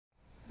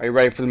Are you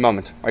ready for the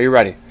moment? Are you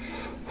ready?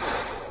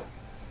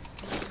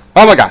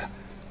 Oh my god!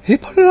 He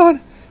put it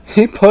on!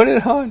 He put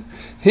it on!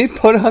 He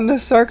put on the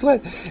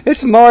circlet!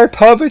 It's Maury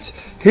Povich!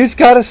 He's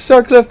got a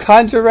circlet of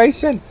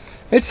conjuration!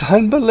 It's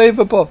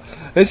unbelievable!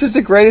 This is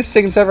the greatest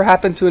thing that's ever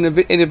happened to in a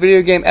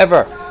video game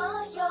ever!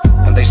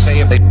 And they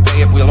say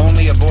if we'll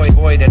only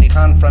avoid any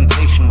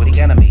confrontation with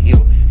the enemy,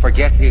 he'll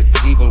forget his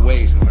evil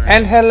ways and learn.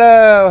 And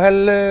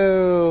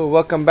hello!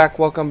 Welcome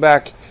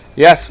back.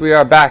 Yes, we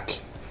are back.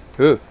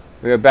 Ooh,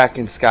 we are back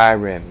in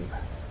Skyrim.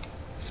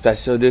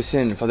 Special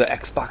edition for the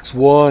Xbox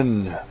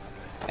One.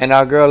 And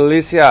our girl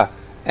Alicia.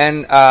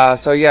 And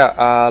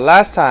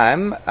last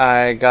time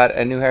I got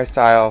a new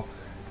hairstyle,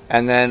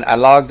 and then I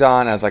logged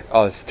on and I was like,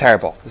 oh, this is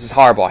terrible. This is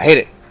horrible. I hate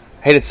it.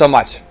 I hate it so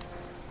much.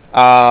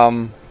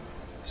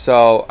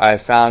 So I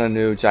found a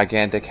new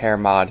gigantic hair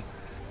mod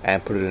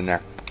and put it in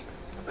there.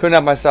 Couldn't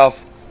help myself.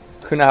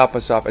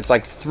 It's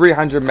like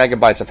 300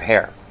 megabytes of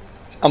hair.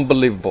 It's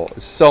unbelievable.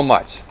 It's so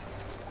much.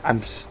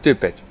 I'm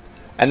stupid.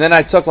 And then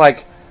I took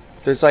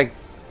there's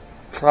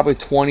probably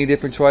 20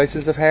 different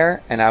choices of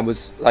hair, and I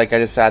just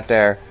sat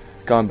there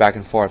going back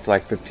and forth for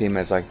like 15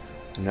 minutes,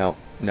 no,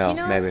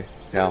 maybe,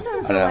 no, I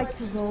don't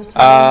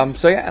know.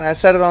 So yeah, and I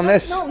set it on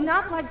this. No,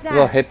 not like that.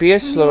 Little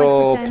hippie-ish,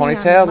 little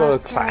ponytail, little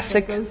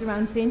classic.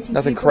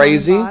 Nothing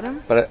crazy,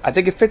 but I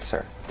think it fits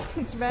her.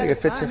 I think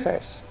it fits her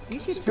face. You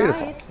should it's try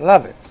beautiful. it.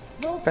 Love it.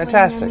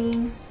 Fantastic. I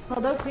mean,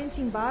 although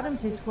pinching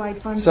bottoms is quite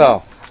fun.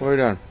 So, what are we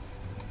doing?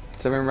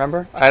 Does anyone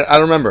remember? I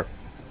don't remember.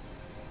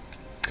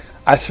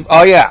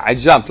 Oh yeah, I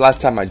jumped.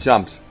 Last time I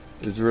jumped.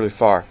 It was really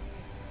far.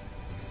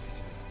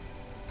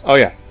 Oh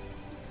yeah.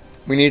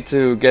 We need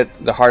to get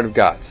the Heart of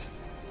Gods.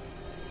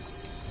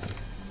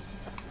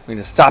 We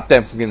need to stop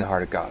them from getting the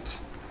Heart of Gods.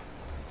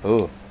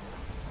 Ooh.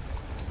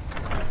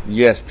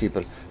 Yes,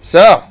 people.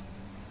 So,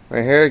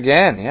 we're here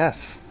again. Yes.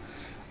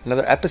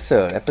 Another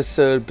episode.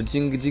 Episode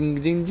jing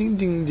jing ding ding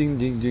ding ding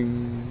ding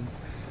ding.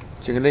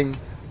 Jingling.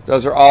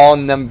 Those are all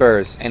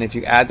numbers, and if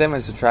you add them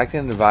and subtract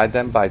them and divide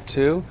them by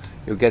 2,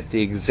 you'll get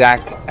the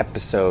exact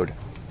episode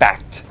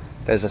fact.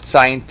 That is a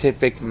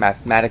scientific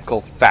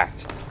mathematical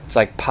fact. It's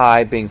like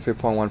pi being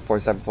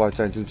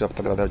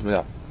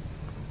 3.1474722.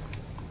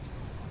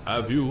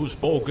 Have you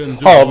spoken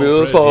to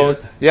Alfred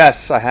yet?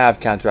 Yes, I have,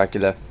 Count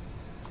Dracula.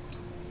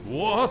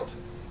 What?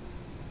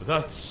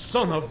 That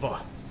son of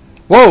a...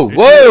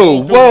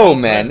 Whoa,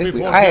 man.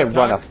 I have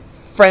run a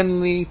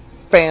friendly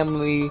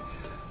family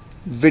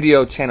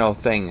video channel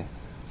thing.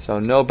 So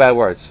no bad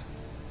words.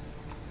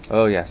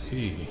 Oh, yes.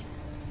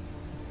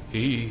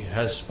 He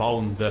has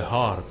found the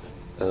heart.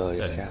 Oh,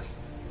 yes.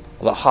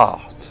 The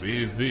heart.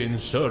 We've been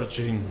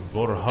searching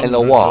for hundreds and the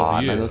one,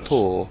 of years. And the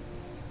tool.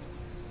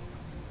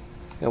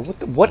 Yeah,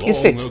 what is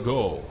it? Long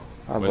ago,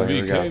 oh, when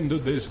we came to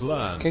this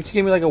land, can't you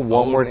give me like a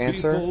one-word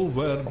answer?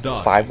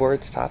 5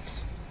 words tops.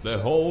 The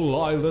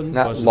whole island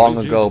Not was long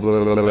ago.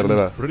 Blah, blah, blah,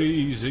 blah.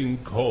 Freezing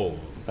cold.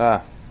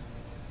 Ah.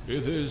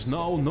 It is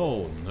now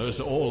known as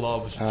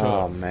Olaf's journey.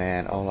 Oh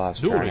man, Olaf's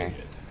During journey.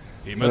 it,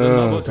 he met an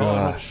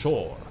avatar of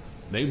shore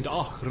named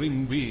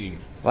Achring being,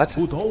 what?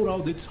 who tore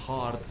out its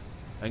heart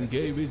and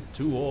gave it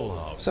to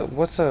Olaf. So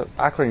what's a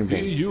Achring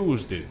being? He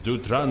used it to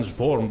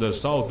transform the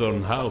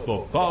southern half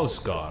of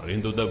Falskaar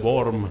into the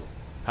warm,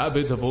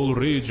 habitable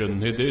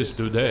region it is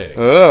today.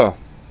 Oh.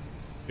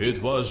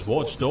 It was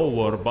watched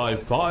over by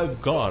 5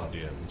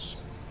 guardians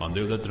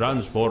until the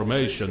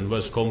transformation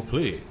was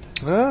complete.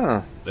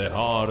 Oh. The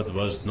heart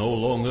was no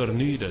longer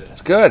needed.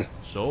 It's good.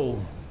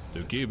 So,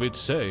 to keep it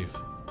safe,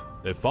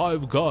 the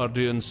 5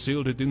 guardians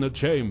sealed it in a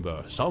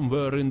chamber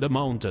somewhere in the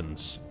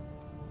mountains.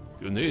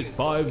 You need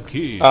 5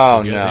 keys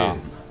to get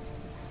in.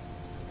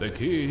 The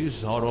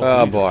keys are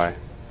of leadership,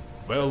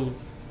 wealth,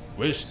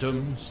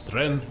 wisdom,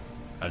 strength,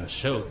 and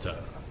shelter.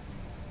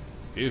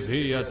 If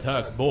he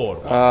attacked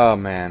Borg, oh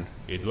man,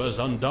 it was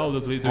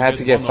undoubtedly to I have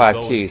to get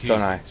 5 keys,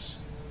 don't I?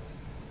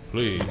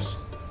 Please,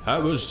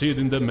 have a seat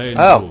in the main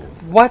room.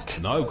 What?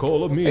 And I'll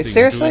call a meeting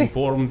to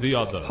inform the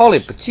others. Holy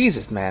but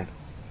Jesus, man.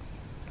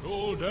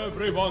 Should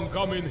everyone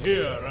come in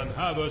here and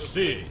have a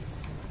seat?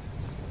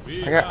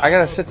 I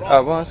gotta sit.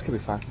 Oh, well, this could be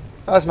fine.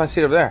 Oh, that's my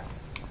seat over there.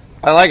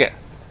 I like it.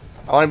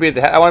 I want to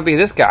be I want to be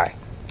this guy.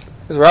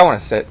 This is where I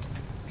want to sit.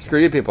 Screw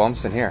you people. I'm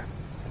sitting here.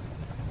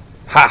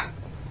 Ha!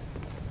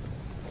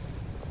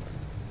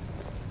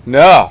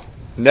 No,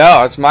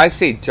 it's my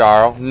seat,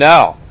 Jarl.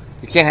 No,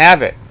 you can't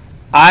have it.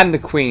 I'm the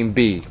queen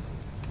bee.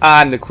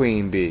 I'm the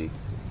queen bee.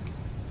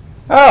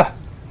 Oh,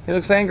 he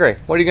looks angry.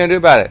 What are you gonna do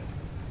about it?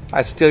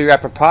 I'd steal your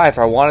apple pie if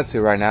I wanted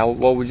to right now.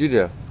 What would you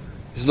do?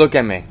 Just look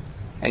at me.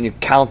 And you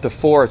count to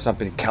 4 or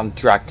something, Count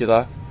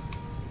Dracula.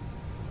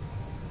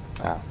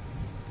 Oh.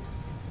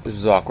 This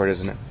is awkward,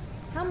 isn't it?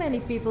 How many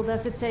people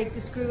does it take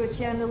to screw a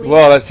chandelier?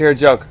 Well, let's hear a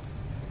joke.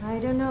 I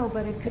don't know,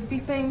 but it could be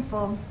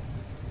painful.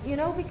 You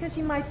know, because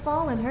you might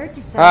fall and hurt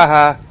yourself.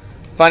 Haha.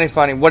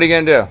 Funny. What are you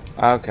gonna do?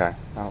 Okay.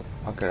 I'll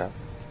get up.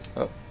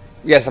 Oh.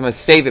 Yes, I'm gonna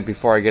save it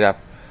before I get up.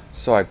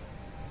 So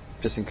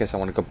just in case I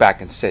want to go back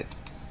and sit.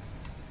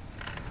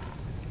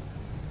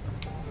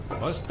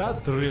 Was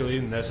that really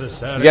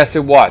necessary? Yes,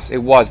 it was. It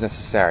was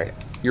necessary.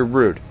 You're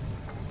rude.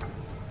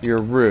 You're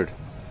rude.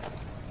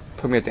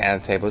 Put me at the end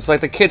of the table. It's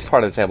like the kids'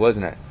 part of the table,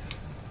 isn't it?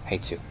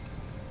 Hate you.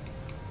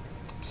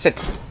 Sit.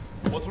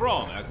 What's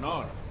wrong,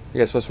 Agnar?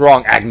 Yes, what's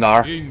wrong,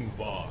 Agnar?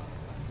 Ingvar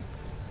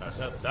has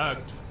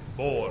attacked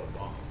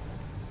Borva.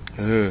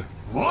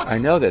 What? I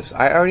know this.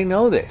 I already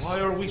know this. Why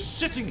are we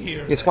sitting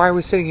here? Yes, why are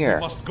we sitting We here?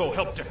 must go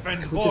help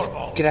defend We just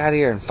Borval. get out of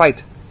here and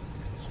fight.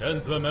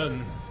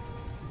 Gentlemen,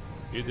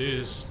 it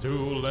is too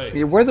late.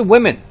 Yeah, where are the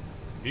women?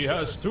 He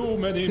has too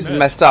many This is men.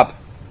 messed up.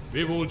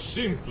 We would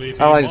simply be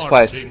I don't like this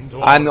place. marching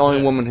to I'm the our only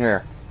death. woman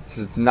here. This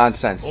is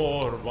nonsense.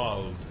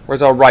 Borvald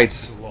Where's our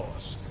rights? is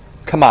lost.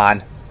 Come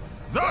on.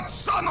 That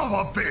son of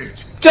a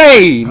bitch!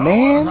 Jay, Our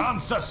man!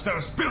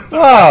 ancestors built the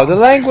Wow, the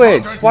town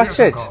language! 600 Watch years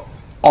it! ago.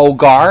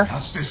 Olgar?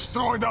 Has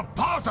destroyed a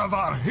part of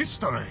our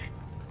history.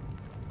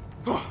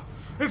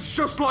 It's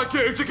just like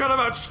you to get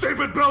about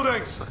stupid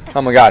buildings!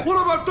 Oh my god.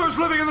 What about those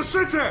living in the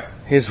city?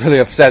 He's really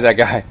upset, that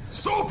guy.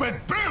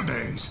 Stupid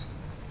buildings!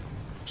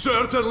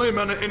 Certainly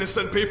many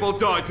innocent people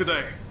died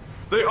today.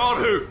 They are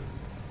who?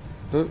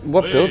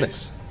 What Please,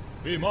 buildings?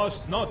 we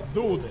must not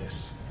do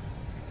this.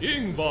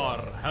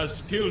 Ingvar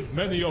has killed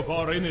many of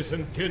our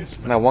innocent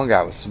kinsmen, That one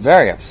guy was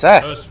very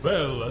upset. as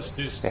well as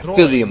I destroying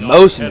feel the our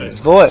emotion in his heritage.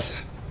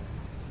 voice.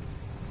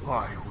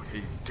 Why would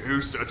he do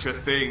such a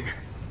thing?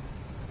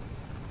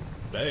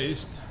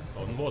 Based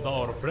on what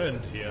our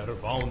friend here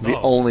found The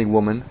out, only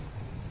woman.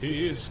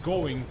 he is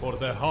going for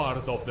the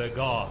heart of the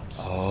gods.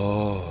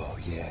 Oh,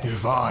 yeah.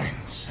 Divine,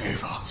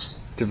 save us.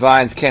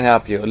 Divines can't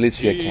help you. At least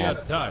you He can.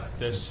 attacked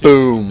the city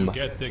Boom. to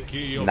get the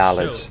key of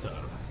Knowledge. shelter.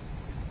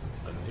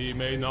 And he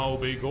may now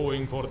be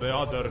going for the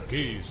other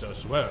keys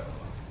as well.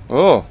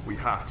 Oh. We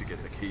have to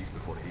get the keys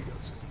before he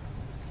does.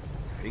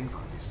 If Ingvar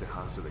gets the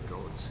hands of the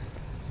gods,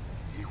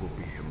 he will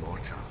be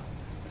immortal.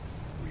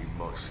 We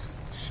must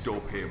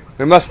stop him.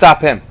 We must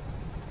stop him.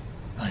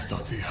 I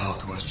thought the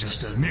heart was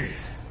just a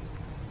myth.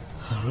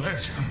 A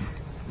legend.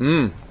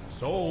 Mmm.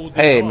 So did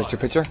Hey, I. Mr.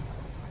 Pitcher.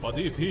 But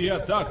if he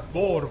attacked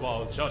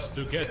Borval just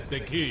to get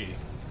the key,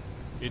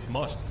 it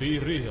must be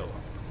real.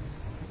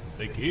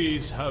 The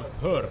keys have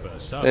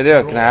purpose. They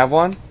do. Can I have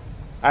one?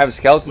 I have a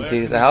skeleton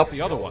key. Does that help?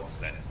 The other ones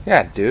then.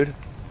 Yeah, dude.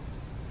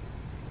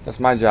 That's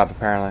my job,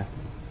 apparently.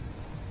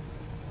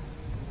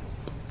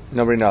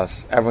 Nobody knows.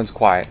 Everyone's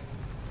quiet.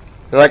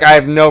 They're like, I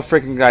have no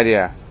freaking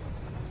idea.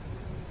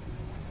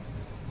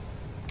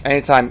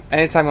 Anytime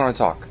you want to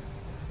talk.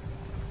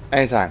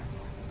 Anytime.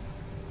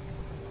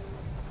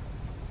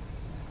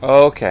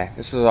 Okay,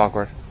 this is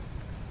awkward.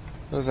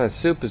 Looks like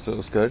soup. This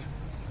looks good.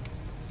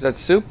 Is that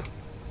soup?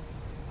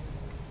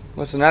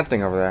 What's in that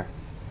thing over there?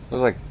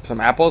 Looks like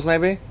some apples,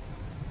 maybe?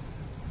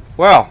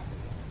 Well,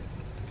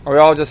 are we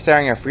all just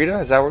staring at Frida?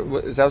 Is that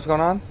what's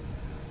going on?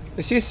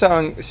 Is she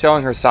showing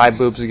her side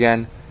boobs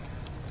again?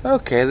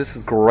 Okay, this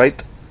is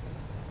great.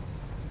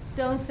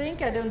 Don't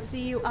think I don't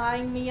see you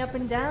eyeing me up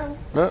and down.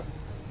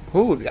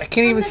 Ooh, I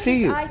can't I'm even not see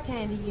just you. eye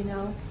candy, you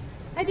know.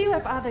 I do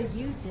have other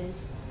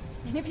uses.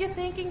 And if you're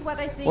thinking what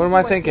I think, What am you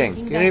I are thinking?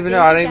 thinking, You then don't even know.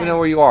 think I don't even know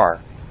where you are.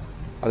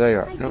 Oh, there you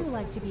are. I No. do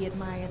like to be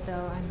admired,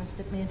 though, I must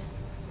admit.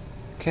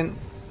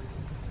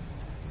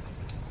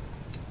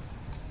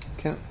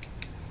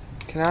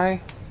 Can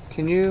I?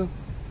 Can you?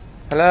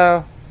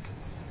 Hello?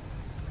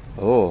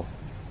 Oh,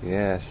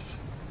 yes.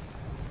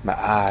 My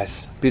eyes.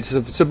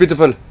 Beautiful, so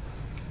beautiful.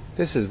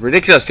 This is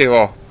ridiculous,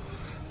 people.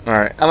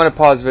 Alright, I'm gonna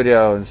pause the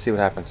video and see what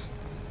happens.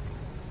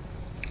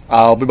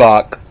 I'll be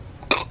back.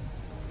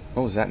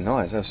 What was that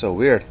noise? That was so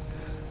weird.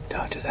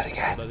 Don't do that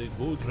again. That it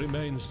would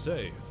remain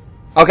safe.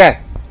 Okay,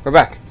 we're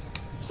back.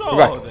 So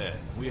Right. then,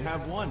 we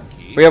have one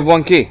key. We have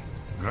one key.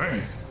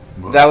 Great.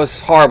 But That was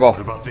horrible.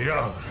 what about the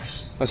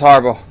others? That was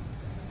horrible.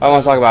 I don't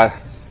want to talk about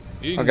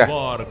it.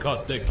 Ingvar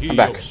got the key I'm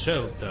back. of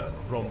shelter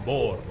from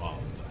Borvald.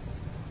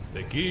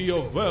 The key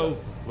of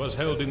wealth was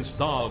held in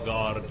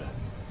Stalgard,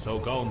 so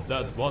count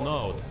that one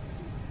out.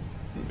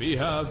 We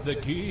have the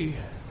key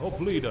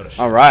of leadership.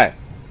 Alright,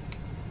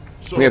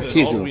 So we have then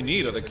keys. all we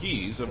need are the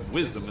keys of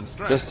wisdom and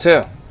strength. just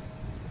two.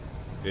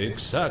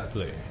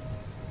 Exactly.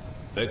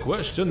 The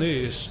question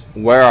is,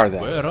 Where are they?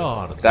 where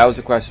are they? That was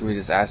the question we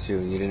just asked you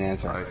and you didn't I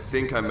answer.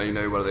 think I may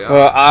know where they are.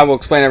 Well, I will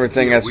explain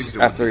everything Key of as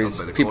wisdom after held by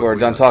these the people god are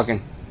done wizards.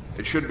 talking.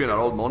 It should be in our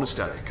old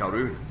monastery,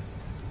 Karun.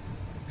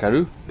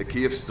 Karu? The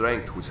key of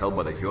strength was held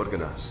by the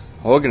Hjorganas.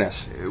 Horganus.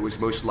 It was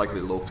most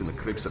likely locked in the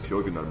crypts of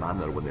Hjorganar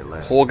Manor when they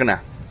left. Horgana.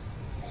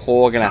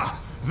 Horgana. Ah,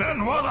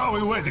 then what are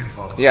we waiting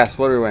for? Yes,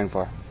 what are we waiting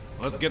for?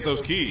 Let's get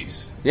those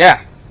keys.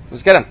 Yeah,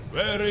 let's get him.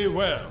 Very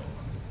well.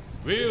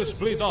 We'll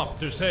split up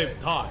to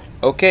save time.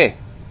 Okay.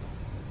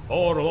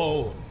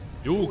 Orlo,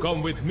 you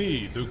come with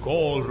me to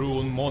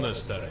Kolrun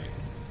Monastery.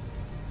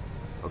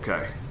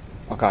 Okay.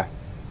 Okay.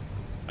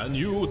 And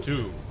you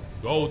two,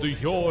 go to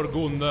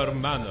Hjorgunnar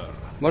Manor.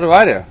 What do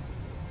I do?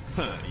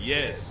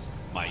 Yes,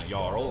 my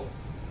Jarl.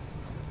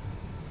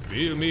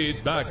 We'll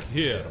meet back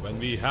here when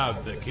we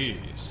have the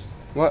keys.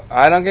 What?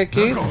 I don't get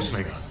Let's keys? go,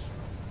 Slinger.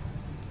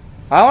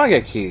 I want to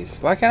get keys.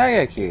 Why can't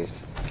I get keys?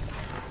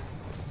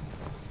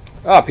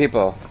 Oh,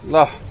 people.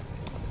 Look.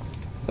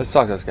 Let's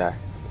talk to this guy.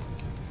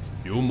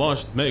 You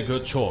must make a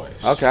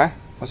choice. Okay.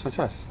 What's my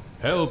choice?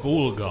 Help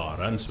Ulgar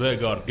and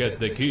Svegar get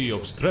the key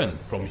of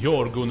strength from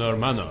Hjorgunnar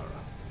Manor.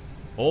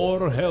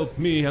 Or help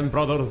me and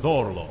Brother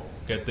Thorlo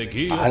get the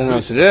key I don't of know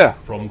what to wisdom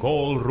do. from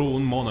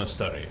Kolrun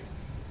Monastery.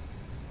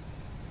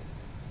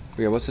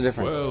 Yeah, what's the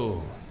difference?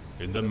 Well,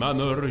 in the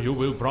manor you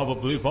will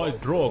probably fight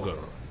Draugr.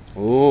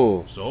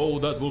 Ooh. So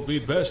that will be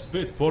best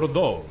fit for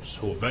those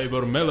who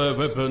favor melee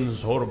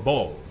weapons or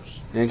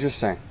bows.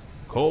 Interesting.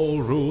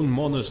 Kolrun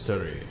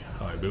Monastery,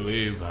 I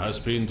believe, has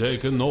been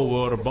taken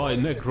over by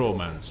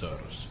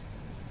necromancers.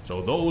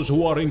 So those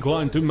who are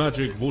inclined to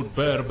magic would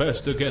fare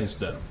best against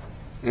them.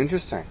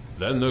 Interesting.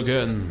 Then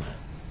again,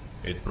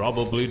 it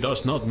probably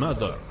does not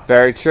matter.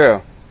 Very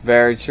true.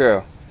 Very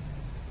true.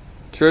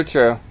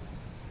 True.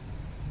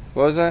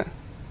 What was that?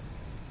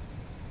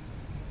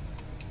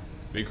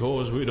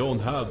 Because we don't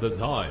have the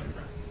time.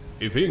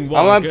 If I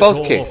Ingvar want gets both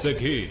all keys. of the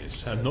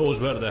keys and knows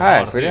where the Hi,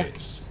 heart Frida.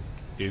 is,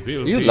 he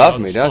will You be love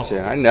me, don't you?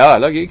 unstoppable. I know.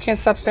 Look, you can't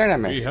stop staring at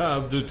We me.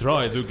 have to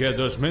try to get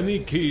as many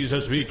keys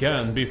as we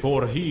can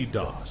before he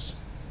does.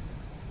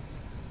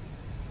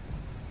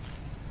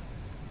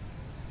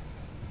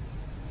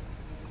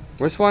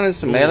 Which one is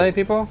the melee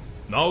people?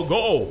 Now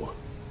go!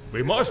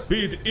 We must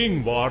beat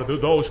Ingvar to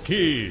those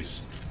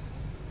keys.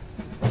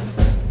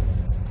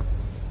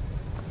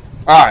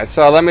 Alright,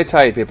 so let me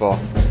tell you, people.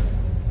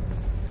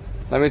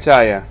 Let me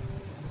tell you.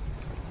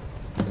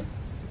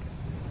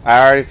 I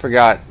already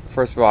forgot.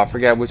 First of all, I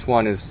forget which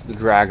one is the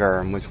Dragger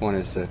and which one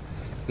is the I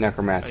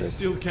Necromancer.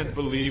 still can't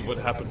believe what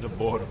happened to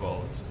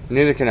Borvald.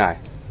 Neither can I.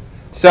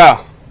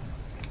 So,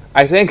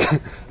 I think,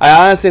 I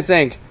honestly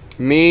think,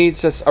 me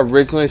just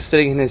originally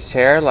sitting in his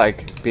chair,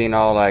 like, being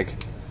all, like,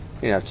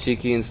 you know,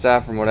 cheeky and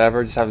stuff and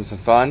whatever, just having some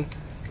fun,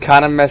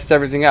 kind of messed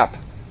everything up.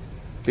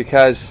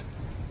 Because,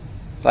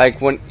 like,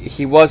 when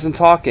he wasn't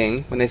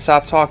talking, when they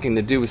stopped talking,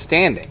 the dude was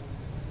standing,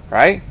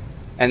 right?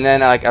 And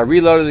then, like, I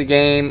reloaded the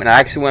game, and I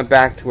actually went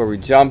back to where we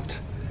jumped,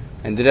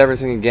 and did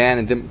everything again,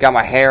 and got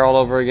my hair all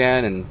over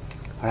again, and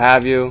what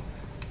have you.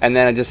 And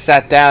then I just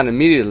sat down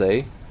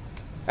immediately,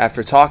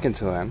 after talking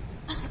to him,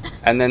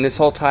 and then this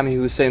whole time he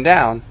was sitting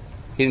down,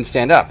 he didn't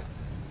stand up.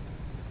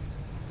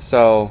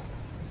 So,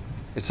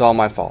 it's all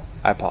my fault.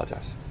 I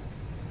apologize.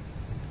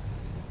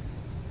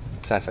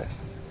 Sad face.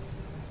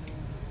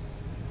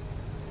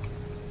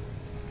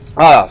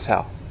 Oh, that was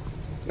hell.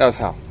 That was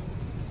hell.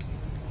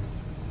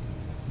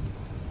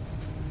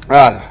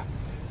 I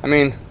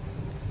mean,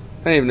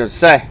 I don't even know what to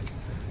say.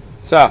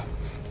 So,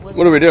 what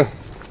do we do?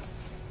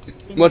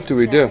 What do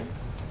we do?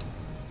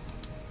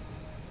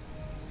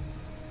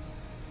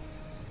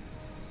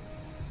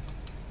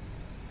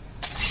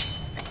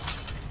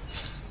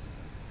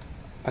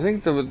 I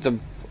think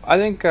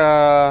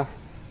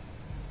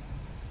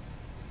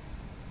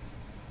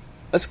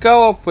let's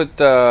go up with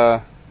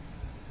the,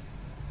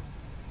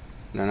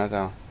 no, not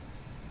that one.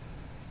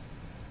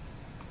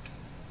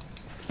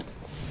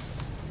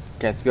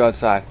 Okay, let's go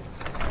outside.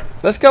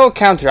 Let's go with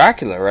Count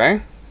Dracula,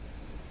 right?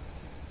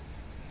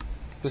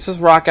 Let's just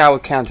rock out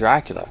with Count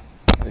Dracula.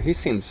 He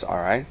seems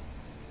alright.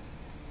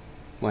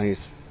 When he's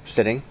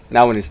sitting.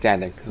 Not when he's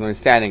standing. Because when he's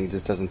standing, he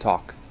just doesn't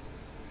talk.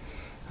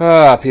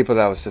 People,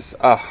 that was just,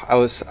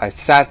 I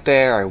sat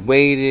there, I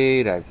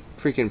waited, I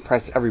freaking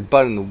pressed every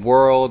button in the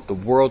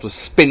world was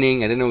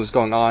spinning, I didn't know what was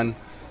going on.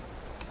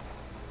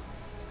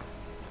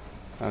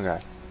 Okay.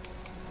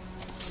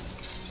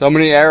 So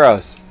many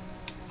arrows.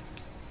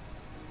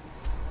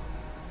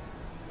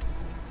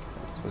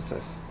 What's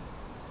this?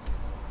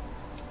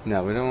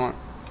 No, we don't want,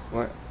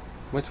 what?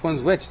 Which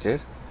one's which,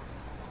 dude?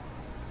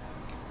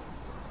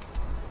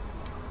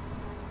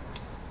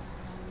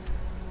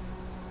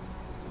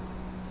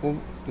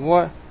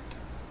 What?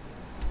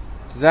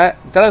 That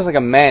looks like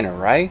a manor,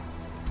 right?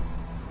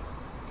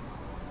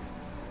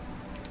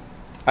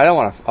 I don't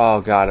want to.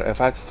 Oh god,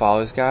 if I have to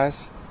follow these guys.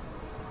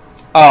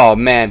 Oh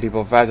man,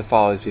 people, if I have to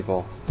follow these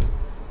people.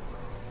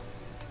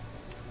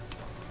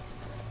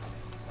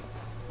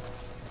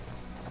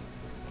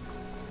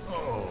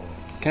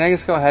 Can I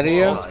just go ahead of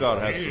you? Falskaar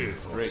has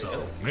some great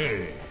help.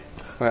 Me.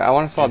 Wait, I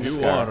want to follow If this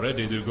you guy. are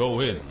ready to go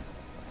in,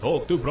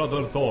 talk to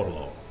Brother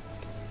Thorlo.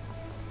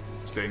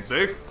 Staying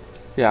safe?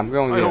 Yeah, I'm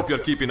going with I you. hope you're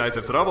keeping out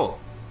of trouble.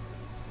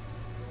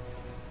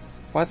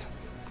 What?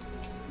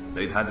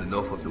 They'd had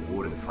enough of the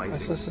war and I'm fighting.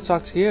 supposed to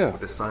talk to you.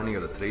 With the signing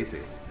of the treaty,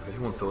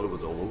 everyone thought it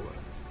was all over.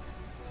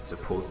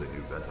 Suppose they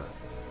knew better.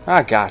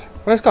 Oh god,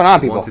 what's going on,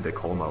 They people? wanted a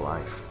calmer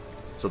life,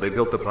 so they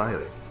built the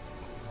priory,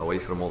 away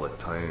from all the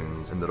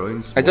towns and their own.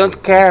 I small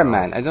don't care, towns.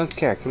 man. I don't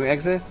care. Can we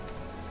exit?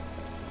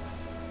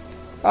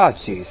 Oh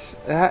jeez.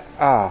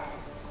 Oh.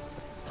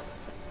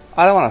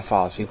 I don't want to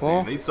follow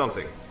people. You need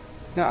something.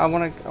 No, I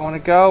want to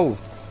go,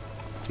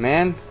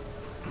 man.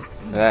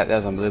 That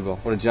was unbelievable.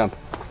 What a jump.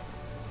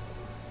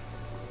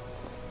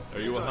 Are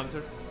you a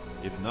hunter?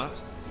 If not,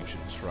 you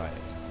should try it.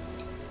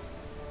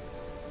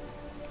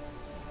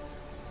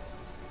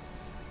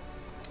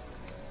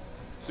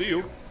 See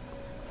you.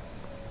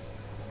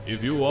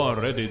 If you are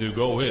ready to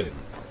go in,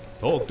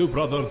 talk to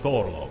Brother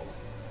Thorlo.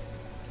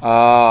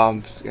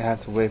 I'm just gonna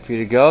have to wait for you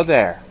to go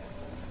there.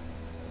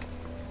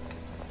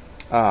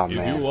 Oh If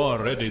man. you are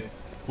ready,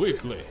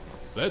 quickly.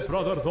 Let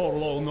Brother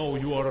Thorlo know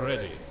you are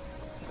ready.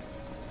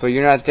 But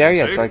you're not there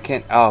yet, so I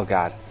can't. Oh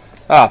god.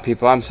 Oh,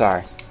 people, I'm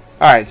sorry.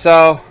 Alright,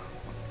 so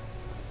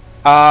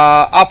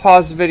I'll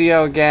pause the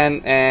video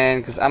again,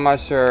 and because I'm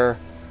not sure,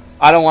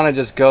 I don't want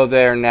to just go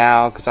there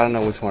now because I don't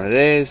know which one it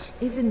is,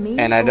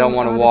 and I don't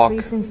want to walk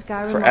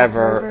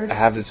forever.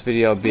 Have this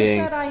video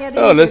being,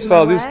 oh, let's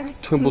follow this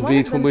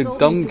Twimbledy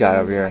dumb guy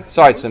over here.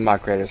 Sorry to the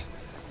mod creators,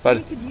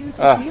 but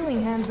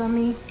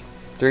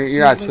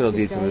you're not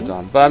Tweedledee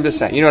dumb, but I'm just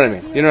saying, you know what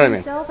I mean. You know what I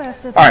mean.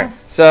 Alright,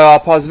 so I'll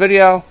pause the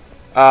video.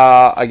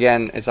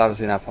 Again, it's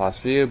obviously not paused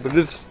for you, but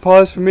it's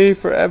paused for me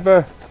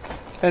forever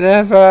and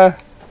ever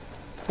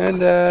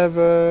and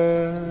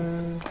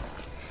ever.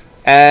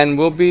 And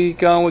we'll be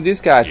going with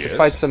these guys to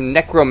fight some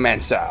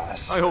necromancers.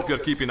 I hope you're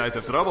keeping out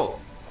of trouble.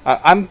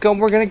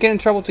 We're gonna get in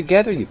trouble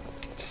together, you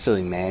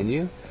silly man,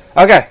 you.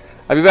 Okay,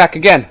 I'll be back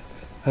again.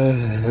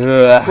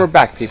 We're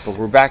back, people.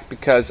 We're back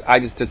because I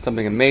just did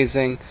something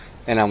amazing,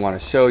 and I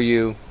want to show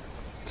you.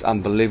 It's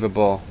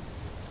unbelievable.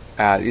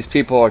 These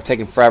people are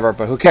taking forever,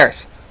 but who cares?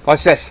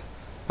 Watch this.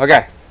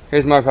 Okay,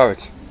 here's Maury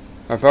Povich.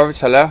 Maury Povich,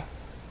 hello.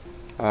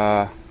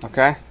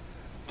 Okay.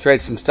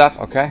 Trade some stuff.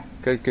 Okay,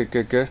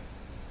 good.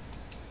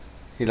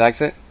 He likes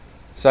it.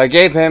 So I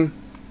gave him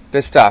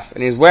this stuff,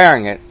 and he's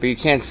wearing it, but you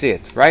can't see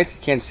it, right?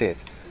 You can't see it.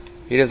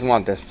 He doesn't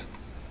want this.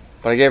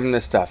 But I gave him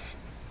this stuff,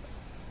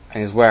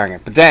 and he's wearing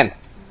it. But then,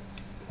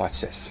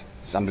 watch this.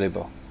 It's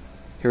unbelievable.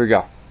 Here we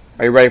go.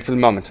 Are you ready for the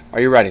moment? Are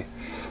you ready?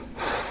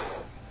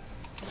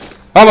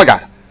 Oh my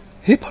god.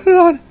 He put it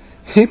on.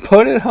 He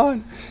put it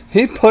on.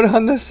 He put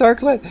on the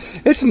circlet.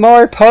 It's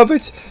Maury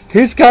Povich.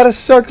 He's got a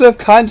circlet of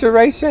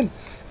conjuration.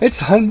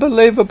 It's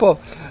unbelievable.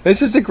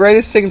 This is the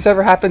greatest thing that's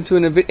ever happened to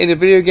in a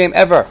video game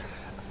ever.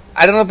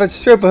 I don't know if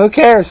it's true, but who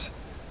cares?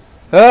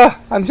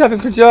 I'm jumping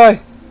for joy.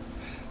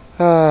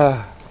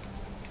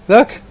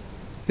 Look.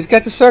 He's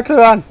got the circlet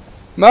on.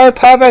 Maury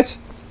Povich.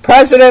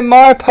 President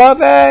Maury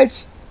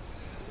Povich.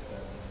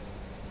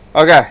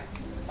 Okay.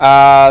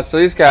 So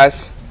these guys,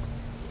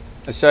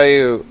 I'll show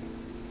you.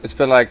 It's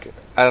been like,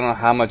 I don't know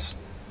how much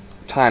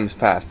time's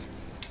passed.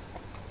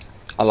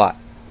 A lot.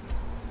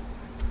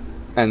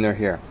 And they're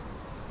here.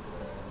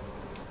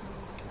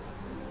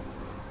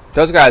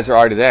 Those guys are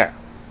already there.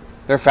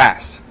 They're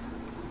fast.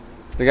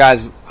 The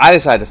guys I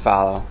decided to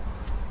follow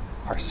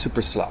are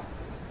super slow.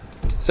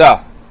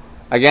 So,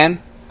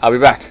 again, I'll be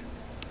back.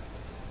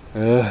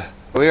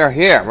 We are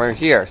here. We're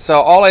here.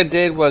 So all I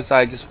did was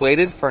I just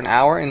waited for an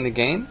hour in the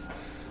game.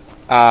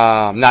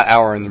 Not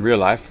hour in real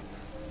life,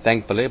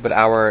 thankfully, but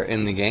hour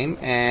in the game,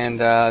 and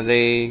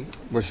they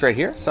were straight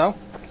here, so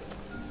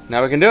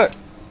now we can do it.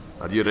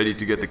 Are you ready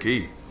to get the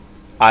key?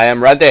 I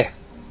am ready.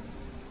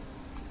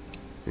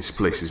 This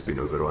place has been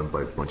overrun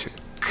by a bunch of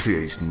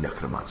crazed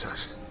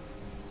necromancers.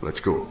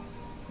 Let's go.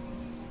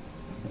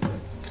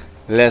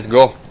 Let's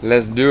go.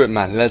 Let's do it,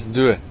 man. Let's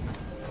do it.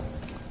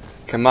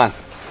 Come on.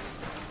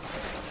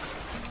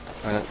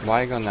 Why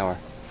are you going nowhere?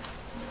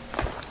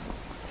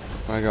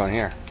 Why are you going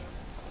here?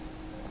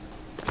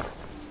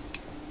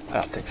 I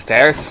don't take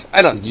stairs.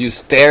 I don't use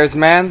stairs,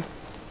 man.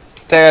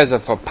 Stairs are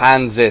for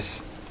pansies.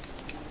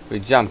 We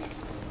jump.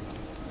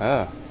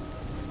 Oh.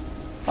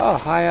 Oh,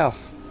 high elf.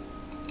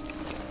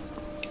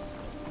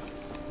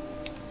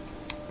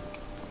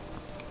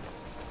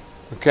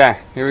 Okay,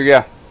 here we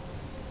go.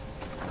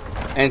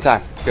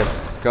 Anytime. Good.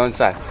 Go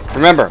inside.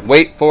 Remember,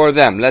 wait for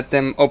them. Let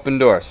them open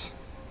doors.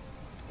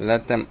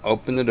 Let them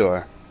open the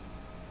door.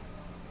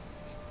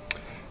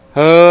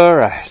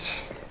 Alright.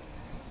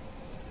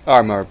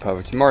 Alright, Maury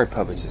Povich. Maury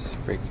Povich is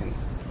freaking...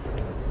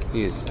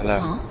 He is... Hello.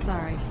 Oh,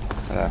 sorry.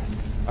 Hello.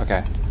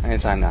 Okay.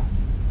 Anytime now.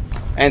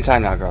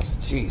 Anytime now, girls.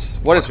 Jeez.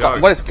 What is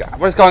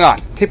going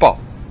on? People!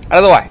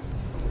 Out of the way!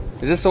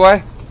 Is this the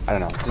way? I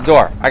don't know. It's the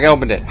door. I can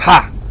open it.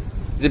 Ha!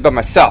 I did it by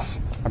myself.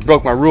 I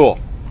broke my rule.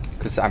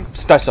 Because I'm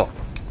special.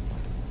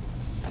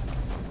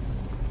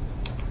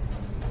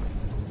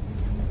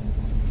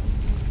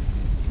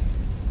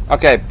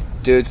 Okay,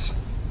 dudes.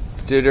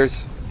 Duders.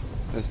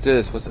 Let's do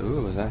this. What's...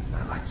 Ooh, what's that?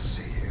 Let's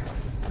see here.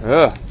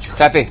 Ugh.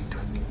 Tappy.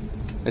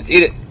 Let's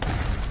eat it.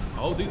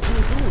 How did you do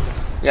it?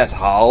 Yes,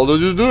 how did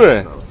you do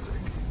it?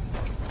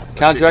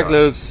 Count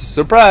Dracula's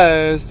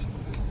surprised.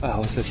 Oh,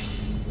 what's this?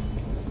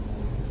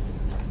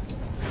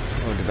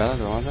 Oh, the Bella,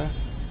 do I want that?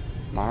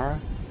 Mara?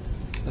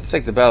 Let's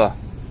take the Bella.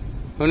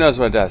 Who knows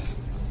what it does?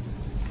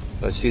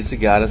 But she's the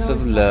goddess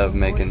of love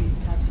making.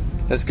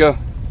 Let's go. I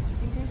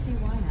think I see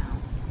why now.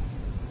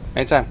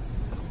 Anytime.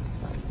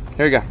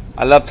 Here we go.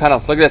 I love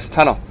tunnels. Look at this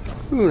tunnel.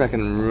 Ooh, I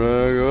can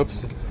oops.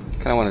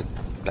 Kind of want to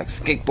like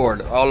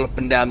skateboard all up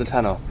and down the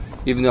tunnel,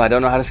 even though I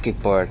don't know how to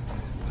skateboard.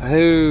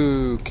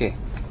 Okay.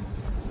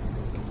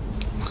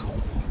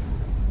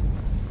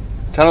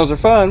 Tunnels are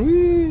fun.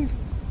 Whee!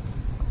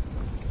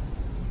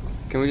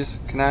 Can we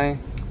just? Can I?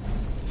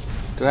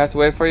 Do I have to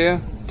wait for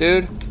you,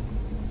 dude?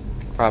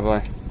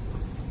 Probably.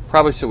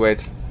 Probably should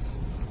wait.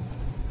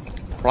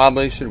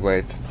 Probably should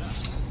wait.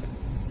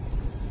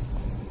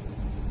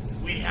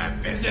 We have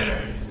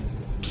visitors.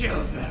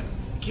 Kill them.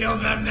 Kill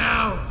them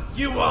now.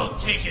 You won't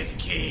take his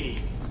key.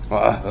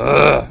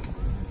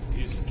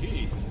 His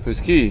key? Whose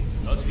key?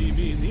 Does he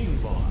mean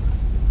Ingvar?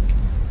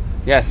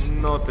 Yes.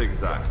 Not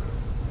exactly.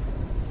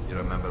 You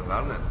remember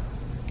Vernon?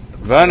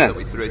 Vernon. That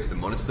we threw out to the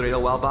monastery a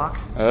while back?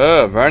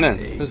 Oh, Vernon.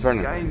 He Who's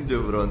Vernon? kind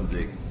of runs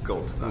a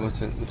cult now.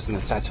 What's in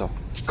the satchel?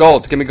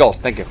 Gold. Give me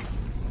gold. Thank you.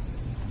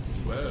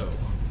 Well,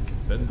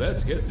 then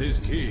let's get this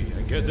key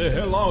and get the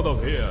hell out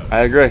of here.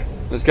 I agree.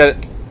 Let's get it.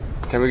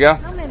 Can we go?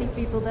 How many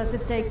people does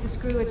it take to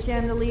screw a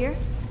chandelier?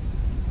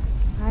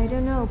 I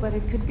don't know, but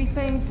it could be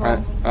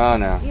painful. Oh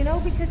no. You know,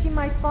 because you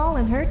might fall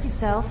and hurt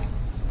yourself.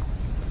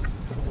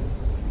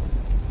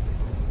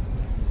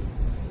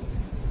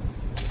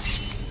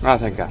 Oh,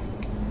 thank God.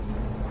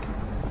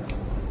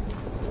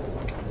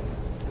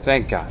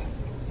 Thank God.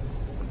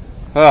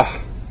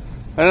 Ugh.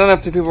 I don't know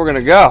if the people are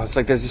gonna go. It's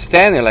like they're just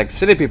standing there like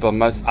city people.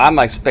 I'm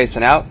like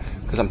spacing out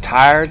because I'm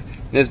tired.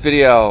 In this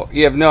video,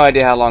 you have no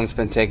idea how long it's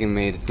been taking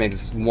me to make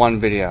this one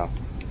video.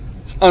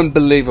 It's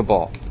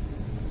unbelievable.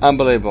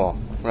 Unbelievable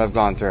what I've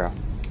gone through.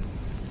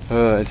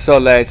 It's so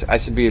late. I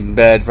should be in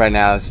bed right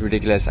now. It's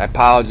ridiculous. I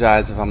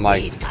apologize if I'm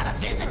like... We've got a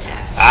visitor.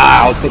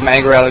 Ah, I'll take my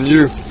anger out on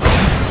you.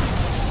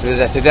 Take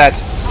that, take that.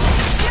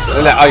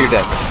 Oh, you're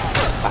dead.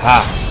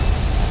 Aha.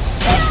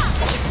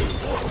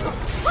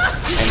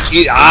 And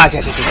eat. Ah,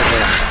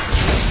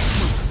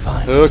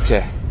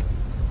 okay.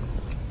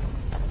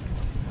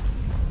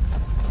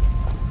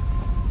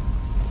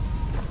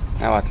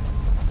 Now what?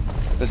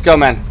 Let's go,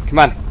 man. Come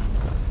on.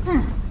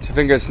 Two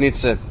Fingers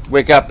needs to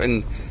wake up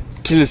and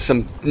kill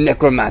some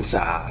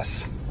necromancers.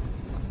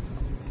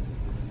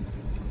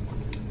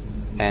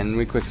 And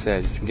we quick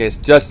save,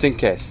 just in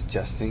case.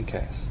 Go,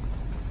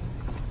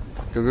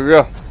 go,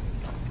 go.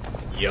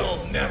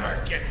 You'll never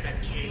get the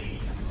key.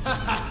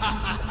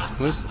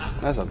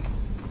 That's a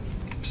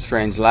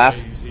strange laugh.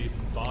 Crazy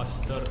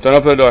bastard. Don't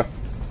open the door.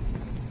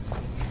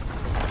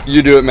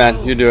 You do it,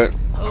 man. You do it.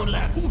 Hold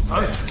up.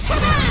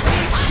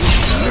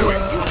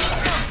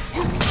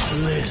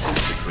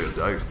 It's cleared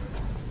out.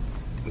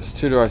 There's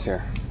two doors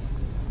here.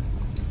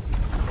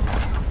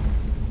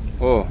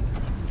 Whoa.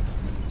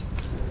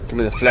 Give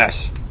me the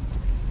flash.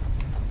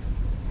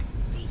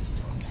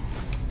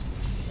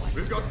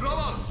 We've got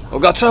trouble! Oh,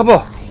 got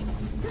trouble!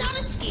 Not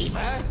a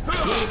skeever.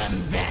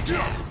 Even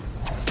better.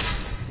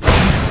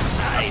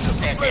 I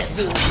said this.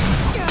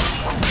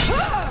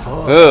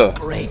 Ugh.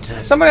 Greater.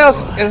 Is somebody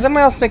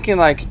else thinking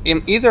like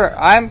either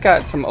I've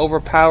got some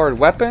overpowered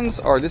weapons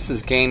or this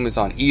game is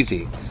on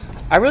easy?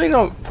 I really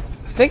don't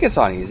think it's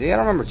on easy. I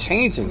don't remember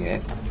changing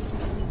it.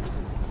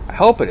 I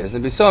hope it is.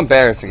 It'd be so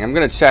embarrassing. I'm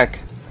gonna check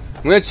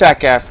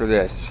after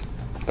this,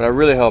 but I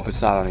really hope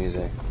it's not on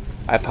easy.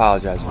 I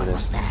apologize for What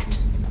was this. that?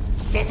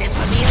 Sit this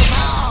for me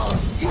alone.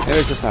 Maybe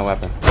it's just my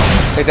weapon.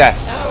 Take that.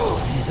 Oh,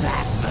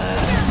 that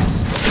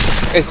burns.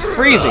 It's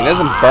freezing. It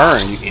doesn't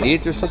burn, you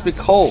idiot. You're supposed to be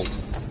cold.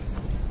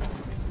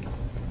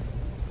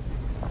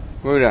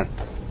 What are we doing?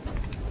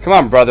 Come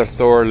on, brother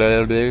Thor,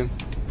 little dude.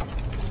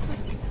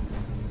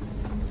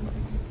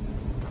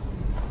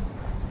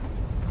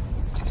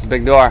 It's a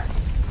big door.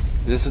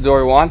 Is this the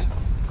door we want?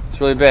 It's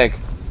really big.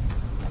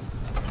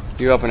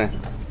 You open it.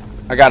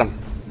 I got him.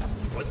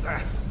 What's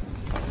that?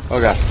 Oh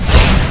god.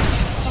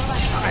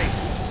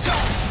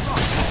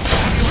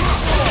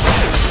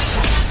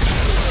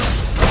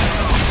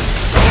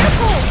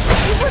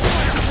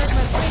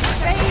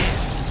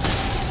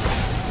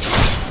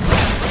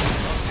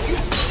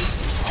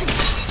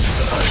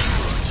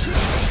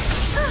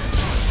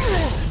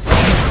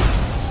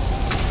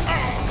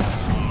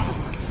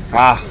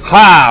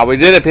 Aha! We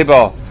did it,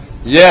 people!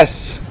 Yes!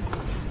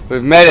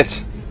 We've made it!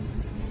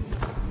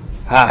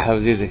 Ah, that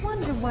was easy. I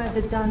wonder why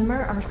the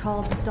Dunmer are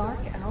called Dark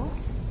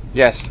Elves.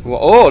 Yes. Well,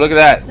 oh, look at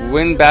that! Sounds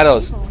Win really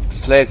battles. cool.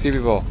 Slay 3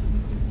 people.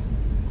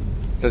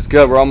 That's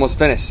good. We're almost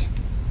finished.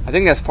 I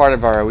think that's part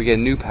of our... We get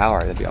new power.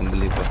 That'd be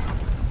unbelievable.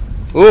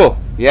 Ooh!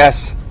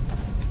 Yes!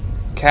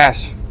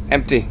 Cash.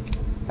 Empty.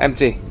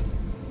 Empty.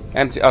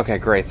 Empty. Okay,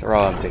 great. They're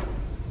all empty.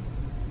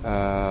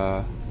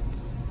 All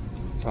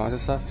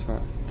this stuff?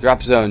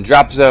 Drop zone.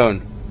 Drop zone.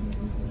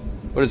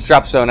 What is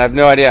drop zone? I have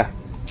no idea.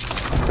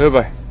 Oh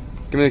boy.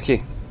 Give me the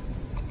key.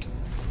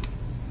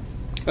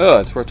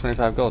 Oh, it's worth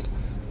 25 gold.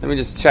 Let me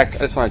just check. I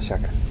just want to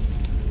check it.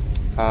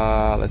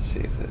 Let's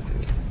see.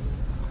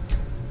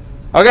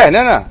 Okay,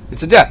 no.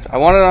 It's a depth. I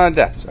want it on a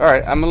depth.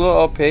 Alright, I'm a little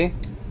OP.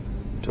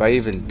 Do I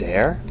even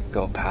dare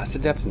go past the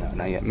depth? No,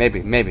 not yet.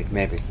 Maybe. Maybe.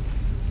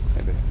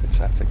 Just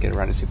have to get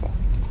around these people.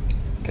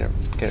 Get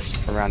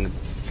around them.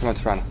 Come on,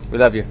 Serrano. We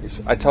love you.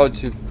 I told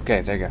you.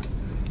 Okay, there you go.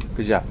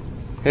 Good job.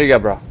 Here you go,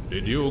 bro.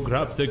 Did you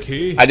grab the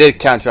key? I did,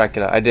 Count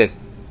Dracula. I did.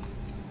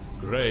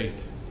 Great.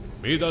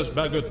 Meet us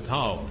back at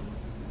town.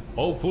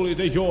 Hopefully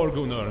the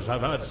Jorgunners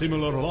have had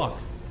similar luck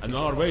and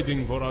are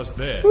waiting for us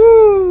there.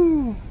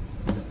 Woo!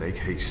 Make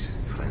haste,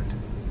 friend.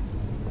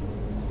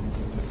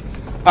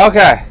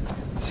 Okay.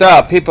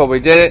 So, people,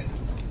 we did it.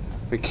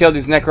 We killed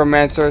these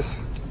necromancers.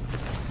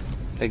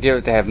 They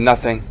have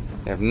nothing.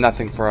 They have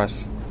nothing for us.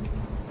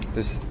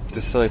 This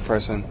silly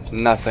person,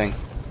 nothing.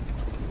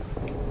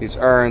 These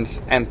urns,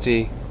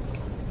 empty.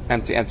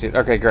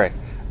 Okay, great.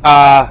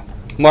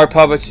 Maury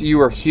Povich, you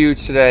were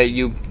huge today.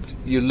 You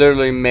You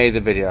literally made the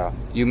video.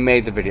 You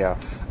made the video.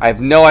 I have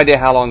no idea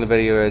how long the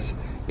video is.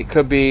 It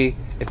could be...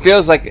 It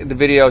feels like the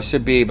video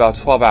should be about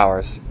 12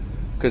 hours.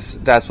 Because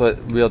that's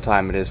what real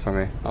time it is for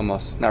me.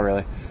 Almost. Not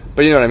really.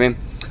 But you know what I mean.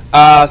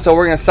 So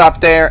we're going to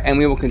stop there. And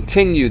we will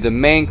continue the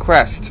main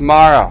quest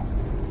tomorrow.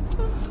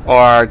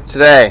 Or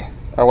today.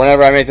 Or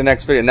whenever I make the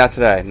next video. Not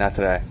today. Not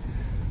today.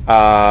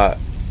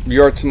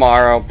 Your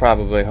tomorrow.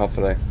 Probably.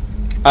 Hopefully.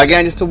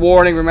 Again, just a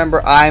warning.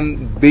 Remember,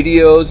 I'm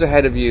videos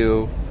ahead of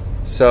you.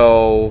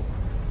 So...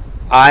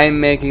 I'm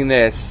making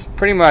this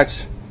pretty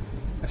much...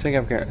 I think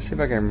I'm going to see if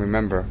I can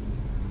remember.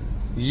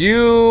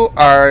 You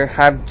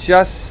have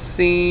just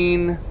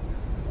seen...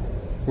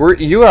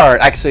 You are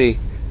actually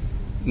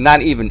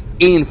not even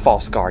in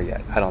Falskaar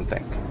yet, I don't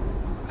think.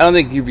 I don't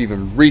think you've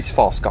even reached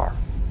Falskaar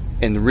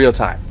in real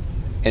time.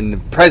 In the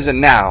present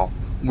now,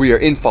 we are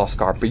in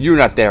Falskaar, but you're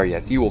not there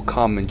yet. You will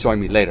come and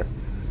join me later.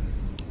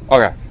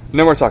 Okay,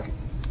 no more talking.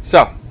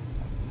 So,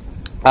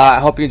 I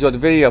hope you enjoyed the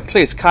video.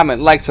 Please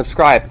comment, like,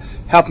 subscribe.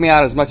 Help me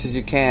out as much as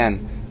you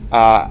can.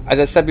 As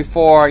I said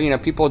before, you know,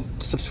 people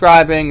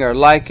subscribing or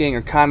liking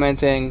or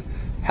commenting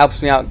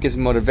helps me out, gives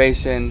me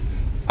motivation.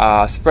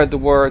 Spread the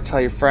word,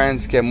 tell your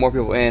friends, get more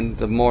people in.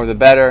 The more the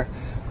better.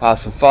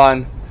 Some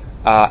fun.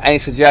 Any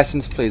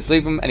suggestions, please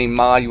leave them. Any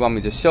mod you want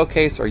me to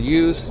showcase or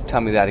use,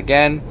 tell me that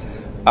again.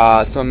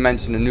 Someone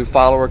mentioned a new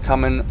follower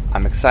coming.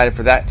 I'm excited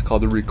for that. It's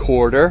called the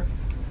Recorder.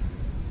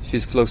 She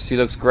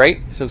looks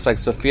great. She looks like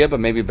Sophia, but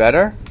maybe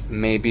better.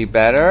 Maybe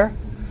better.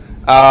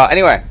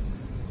 Anyway.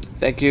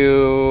 Thank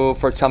you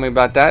for telling me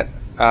about that.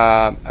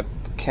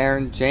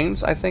 Karen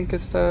James, I think,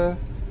 is the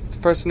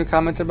person who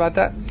commented about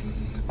that.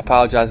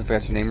 Apologize if I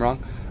got your name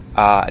wrong.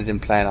 I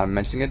didn't plan on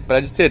mentioning it, but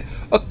I just did.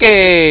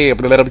 Okay.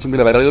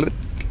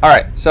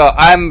 Alright, so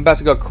I'm about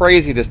to go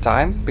crazy this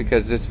time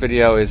because this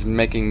video is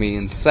making me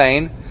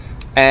insane.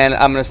 And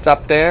I'm going to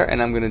stop there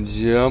and I'm going to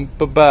jump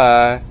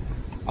by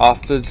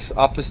off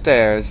the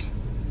stairs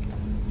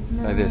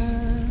like this.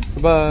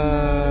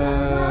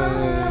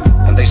 Bye.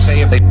 And they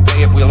say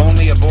if we'll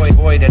only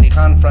avoid any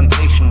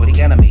confrontation with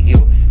the enemy,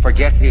 he'll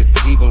forget his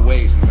evil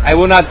ways. I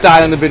will not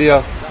die in the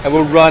video. I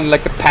will run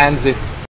like a pansy.